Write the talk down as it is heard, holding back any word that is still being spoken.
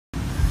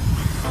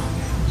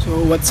So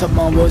what's up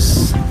mga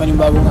boss,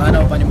 panibagong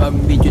araw,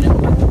 panibagong video na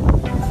naman.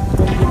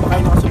 Kung hindi pa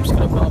kayo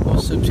nakasubscribe mga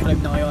boss, subscribe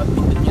na kayo at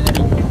pindot nyo na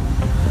rin yung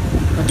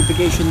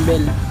notification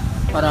bell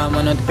para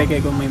ma-notify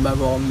kayo kung may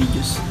bago akong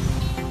videos.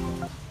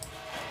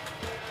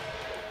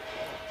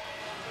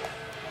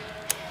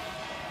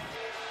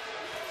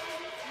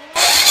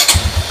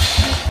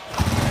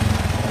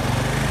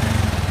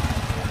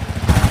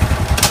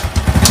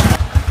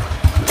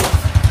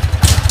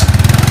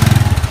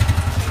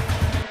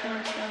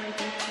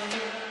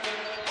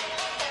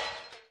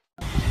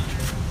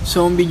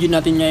 So ang video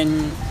natin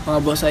ngayon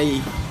mga boss ay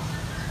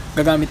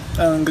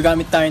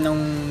gagamit tayo ng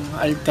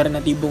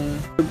alternatibong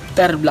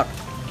tire block.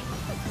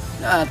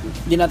 At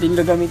di natin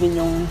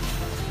gagamitin yung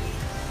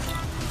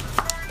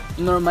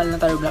normal na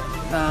tire block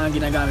na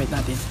ginagamit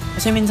natin.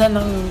 Kasi minsan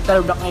ng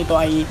tire block na ito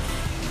ay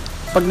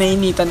pag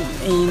nainitan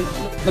ay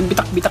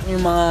nagbitak-bitak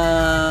yung mga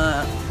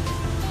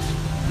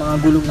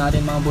gulong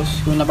natin mga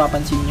boss, kung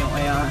napapansin nyo.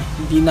 Kaya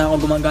hindi na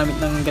ako gumagamit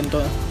ng ganito.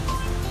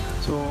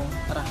 So,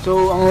 tara.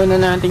 So, ang una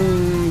nating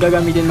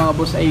gagamitin mga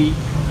boss ay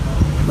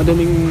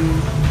maduming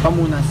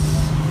pamunas.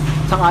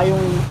 Saka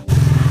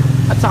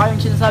yung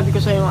sinasabi ko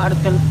sa yung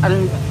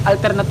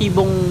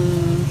alternatibong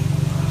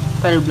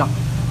tire block.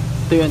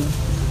 Ito yun.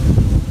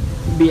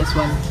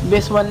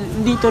 BS1.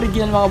 Hindi ito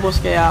original mga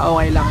boss, kaya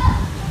okay lang.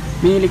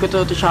 Binili ko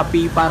to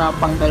Shopee para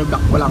pang tire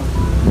block ko lang.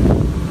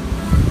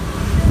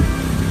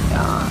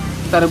 Kaya,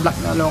 tire block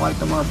na local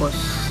to mga boss.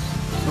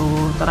 So,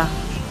 tara.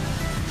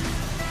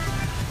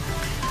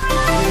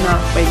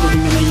 Paikutin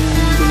nyo na yung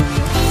gulong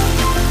nyo.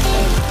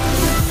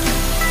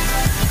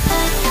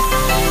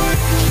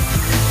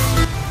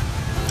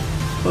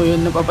 So yun,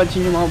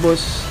 napapansin nyo mga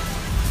boss,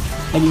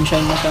 naging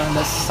shine na siya.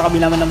 Tapos sa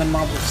kabila naman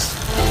mga boss,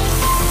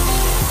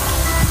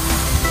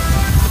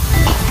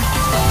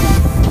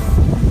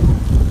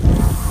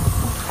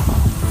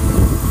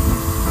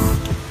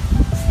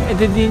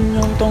 ito din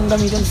yung itong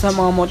gamitin sa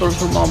mga motor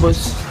shop mga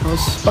boss.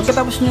 Tapos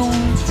pagkatapos nyo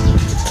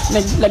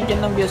naglagyan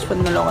ng BS1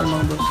 na local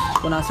mga boss,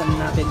 punasan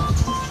natin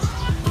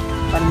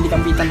para hindi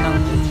kampitan ng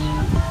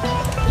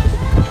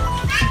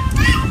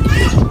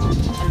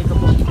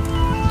alikabok.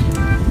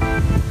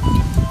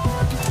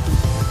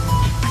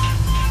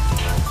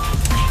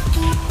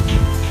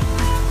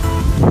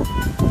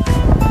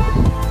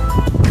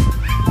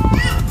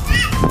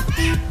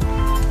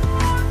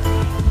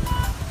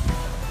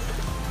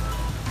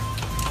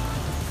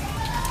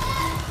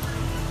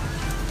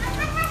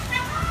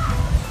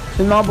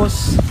 So mga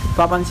boss,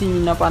 papansin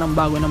nyo na parang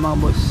bago na mga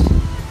boss.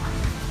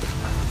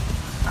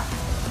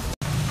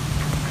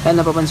 Yan,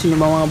 napapansin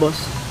nyo mga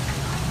boss.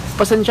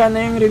 Pasensya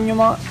na yung rim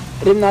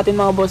natin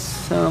mga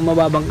boss.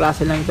 Mababang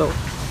klase lang ito.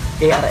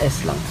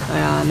 ARS lang.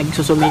 Kaya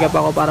nagsusumikap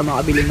ako para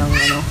makabili ng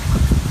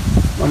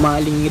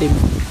mamahaling rim.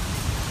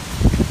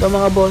 Ito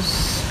mga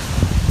boss,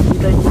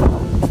 kita nyo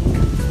yung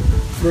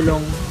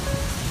gulong.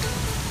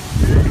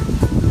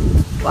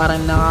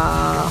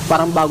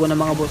 Parang bago na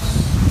mga boss.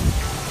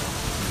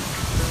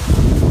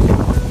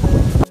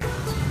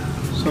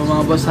 So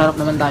mga boss, harap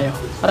naman tayo.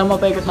 Para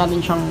mapaikot natin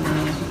siyang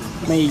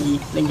maigi,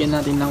 lagyan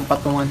natin ng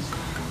patungan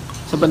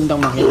sa bandang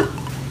makina.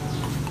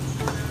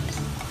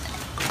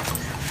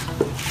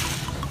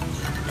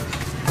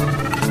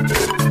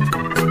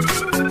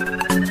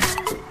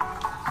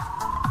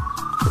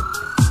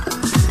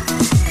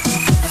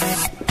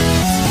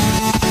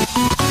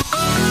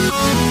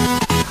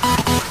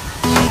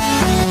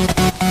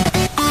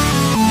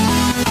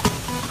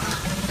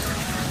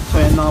 So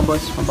yan mga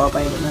boss,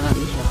 mapapaikot na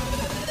natin siya.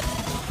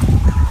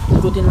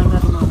 Ikutin lang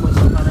natin mga boss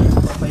para yung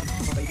mapapaikot.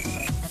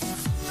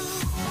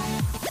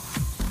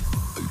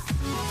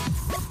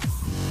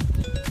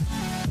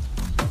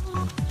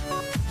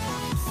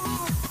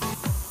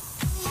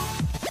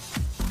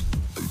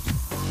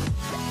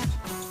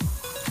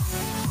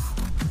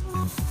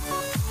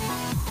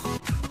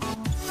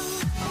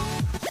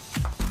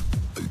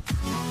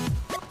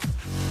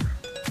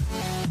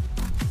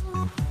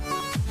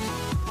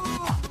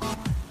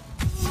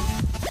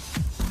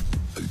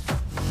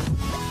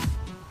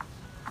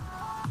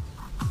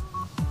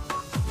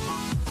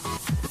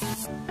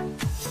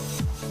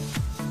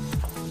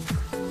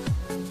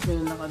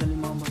 Ganun lang kadali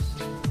mga boss.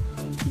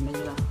 Tingnan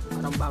nyo lang,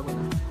 parang bago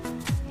na.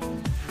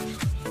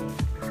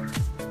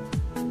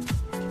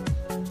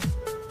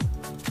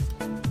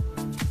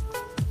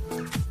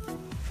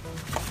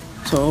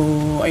 So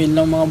ayun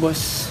lang mga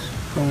boss.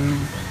 Kung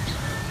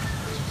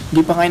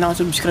hindi pa kayo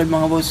nakasubscribe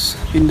mga boss,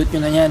 pindot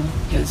nyo na yan.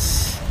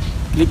 Yes,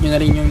 click nyo na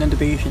rin yung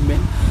notification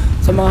bell.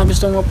 Sa mga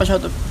gustong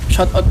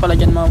shoutout pala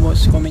dyan mga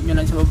boss, comment nyo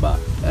lang sa baba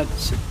at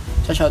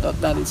sa shoutout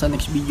natin sa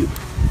next video.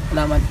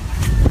 Salamat.